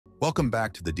Welcome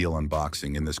back to the Deal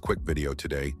Unboxing. In this quick video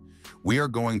today, we are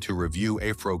going to review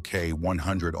Aiffro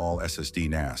K100 All-SSD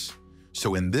NAS.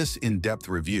 So in this in-depth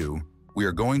review, we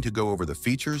are going to go over the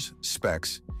features,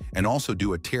 specs, and also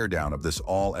do a teardown of this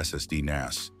All-SSD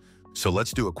NAS. So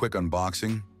let's do a quick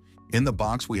unboxing. In the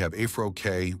box, we have Aiffro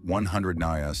K100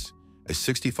 NAS, a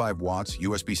 65 watts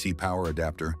USB-C power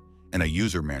adapter, and a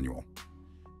user manual.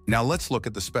 Now let's look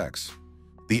at the specs.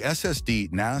 The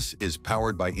SSD NAS is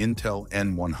powered by Intel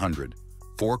N100,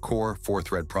 4-core,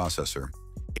 4-thread processor,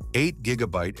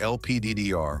 8GB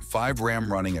LPDDR, 5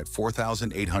 RAM running at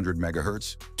 4,800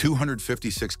 MHz,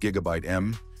 256GB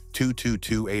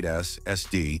M.222/8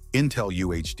 SD, Intel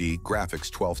UHD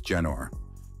graphics 12th Gen R,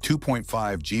 2.5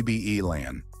 GB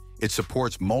LAN. It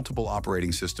supports multiple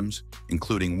operating systems,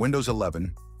 including Windows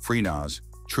 11, FreeNAS,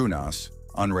 TrueNAS,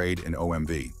 Unraid, and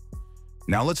OMV.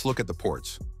 Now let's look at the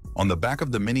ports. On the back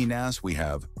of the mini NAS, we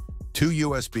have 2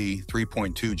 USB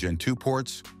 3.2 Gen 2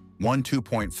 ports, 1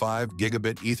 2.5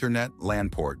 gigabit Ethernet LAN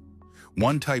port,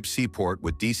 1 Type-C port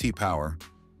with DC power,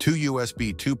 2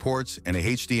 USB 2 ports, and a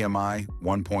HDMI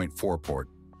 1.4 port.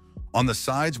 On the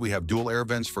sides, we have dual air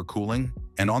vents for cooling,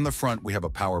 and on the front, we have a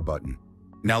power button.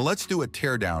 Now let's do a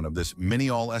teardown of this mini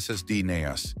All-SSD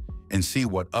NAS and see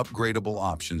what upgradable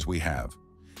options we have.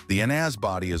 The NAS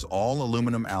body is all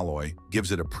aluminum alloy,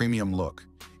 gives it a premium look.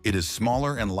 It is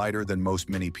smaller and lighter than most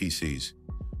mini PCs.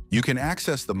 You can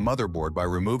access the motherboard by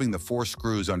removing the 4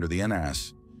 screws under the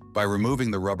NAS, by removing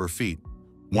the rubber feet.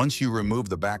 Once you remove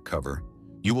the back cover,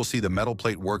 you will see the metal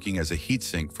plate working as a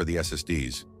heatsink for the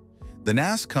SSDs. The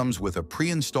NAS comes with a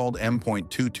pre-installed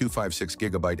M.2256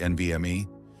 GB NVMe,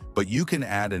 but you can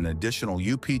add an additional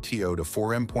UPTO to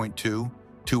 4 M.2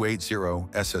 280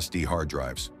 SSD hard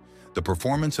drives. The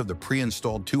performance of the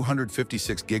pre-installed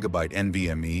 256 GB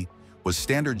NVMe was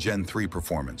standard Gen 3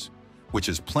 performance, which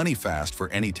is plenty fast for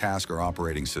any task or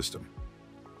operating system.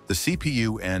 The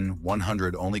CPU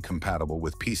N100 only compatible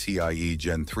with PCIe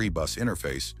Gen 3 bus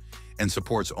interface and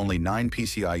supports only 9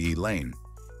 PCIe lane.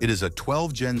 It is a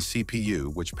 12 Gen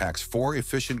CPU which packs 4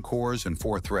 efficient cores and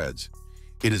 4 threads.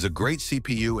 It is a great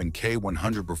CPU, and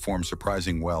K100 performs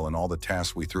surprising well in all the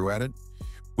tasks we threw at it.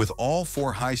 With all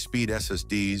 4 high-speed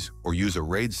SSDs or use a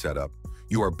RAID setup,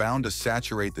 you are bound to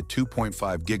saturate the 2.5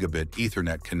 gigabit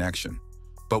Ethernet connection.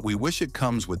 But we wish it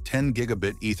comes with 10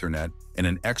 gigabit Ethernet and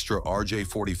an extra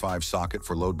RJ45 socket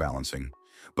for load balancing.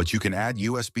 But you can add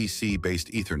USB-C based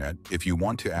Ethernet if you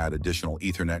want to add additional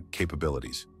Ethernet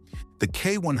capabilities. The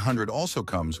K100 also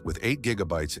comes with 8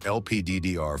 GB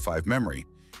LPDDR5 memory,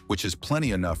 which is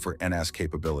plenty enough for NAS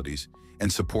capabilities and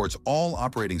supports all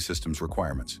operating systems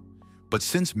requirements. But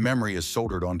since memory is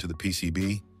soldered onto the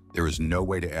PCB, there is no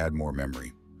way to add more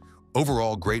memory.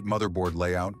 Overall, great motherboard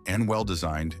layout and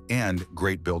well-designed, and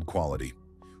great build quality.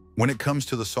 When it comes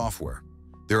to the software,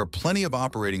 there are plenty of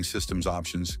operating systems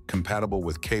options compatible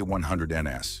with K100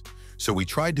 NAS. So we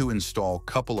tried to install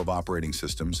a couple of operating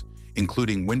systems,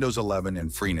 including Windows 11 and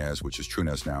FreeNAS, which is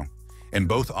TrueNAS now, and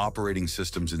both operating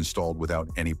systems installed without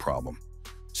any problem.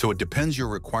 So it depends your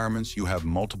requirements. You have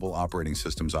multiple operating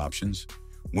systems options.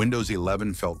 Windows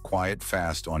 11 felt quite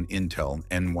fast on Intel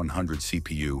N100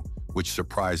 CPU, which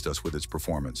surprised us with its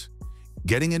performance.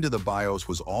 Getting into the BIOS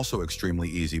was also extremely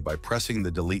easy by pressing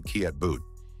the delete key at boot,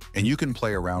 and you can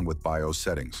play around with BIOS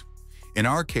settings. In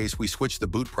our case, we switched the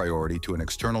boot priority to an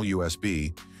external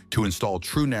USB to install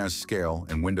TrueNAS Scale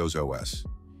and Windows OS.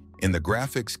 In the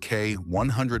graphics,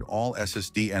 K100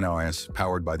 All-SSD NAS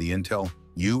powered by the Intel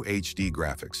UHD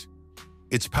graphics.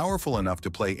 It's powerful enough to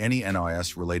play any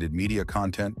NAS-related media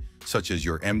content, such as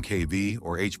your MKV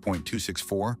or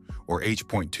H.264 or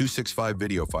H.265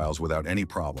 video files without any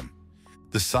problem.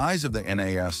 The size of the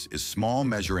NAS is small,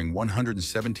 measuring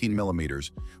 117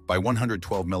 mm by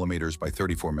 112 mm by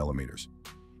 34 mm.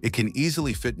 It can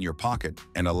easily fit in your pocket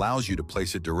and allows you to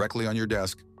place it directly on your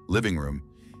desk, living room,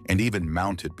 and even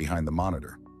mount it behind the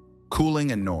monitor.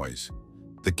 Cooling and noise.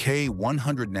 The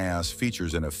K100 NAS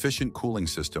features an efficient cooling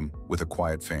system with a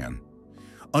quiet fan.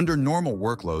 Under normal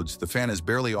workloads, the fan is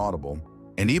barely audible,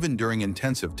 and even during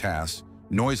intensive tasks,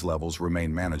 noise levels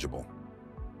remain manageable.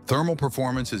 Thermal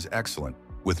performance is excellent,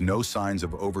 with no signs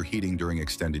of overheating during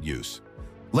extended use.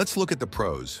 Let's look at the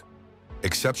pros.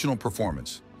 Exceptional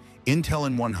performance. Intel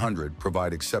N100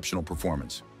 provide exceptional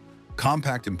performance.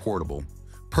 Compact and portable,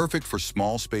 perfect for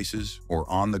small spaces or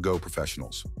on-the-go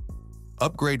professionals.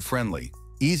 Upgrade-friendly.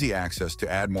 Easy access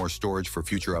to add more storage for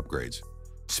future upgrades.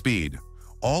 Speed.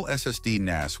 All-SSD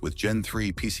NAS with Gen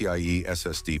 3 PCIe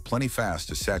SSD plenty fast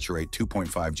to saturate 2.5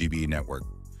 GB network.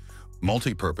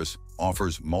 Multi-purpose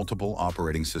offers multiple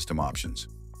operating system options.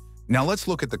 Now let's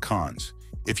look at the cons.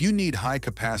 If you need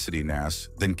high-capacity NAS,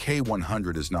 then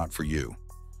K100 is not for you.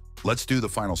 Let's do the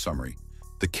final summary.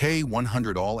 The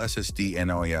K100 All-SSD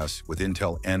NAS with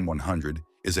Intel N100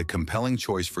 is a compelling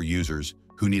choice for users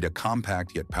who need a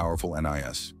compact yet powerful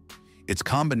NAS. Its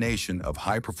combination of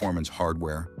high-performance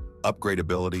hardware,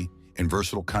 upgradability, and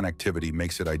versatile connectivity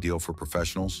makes it ideal for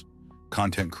professionals,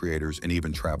 content creators, and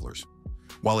even travelers.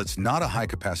 While it's not a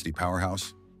high-capacity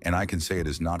powerhouse, and I can say it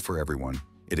is not for everyone,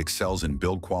 it excels in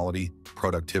build quality,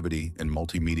 productivity, and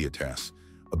multimedia tasks,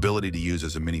 ability to use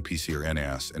as a mini PC or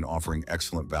NAS, and offering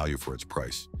excellent value for its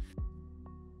price.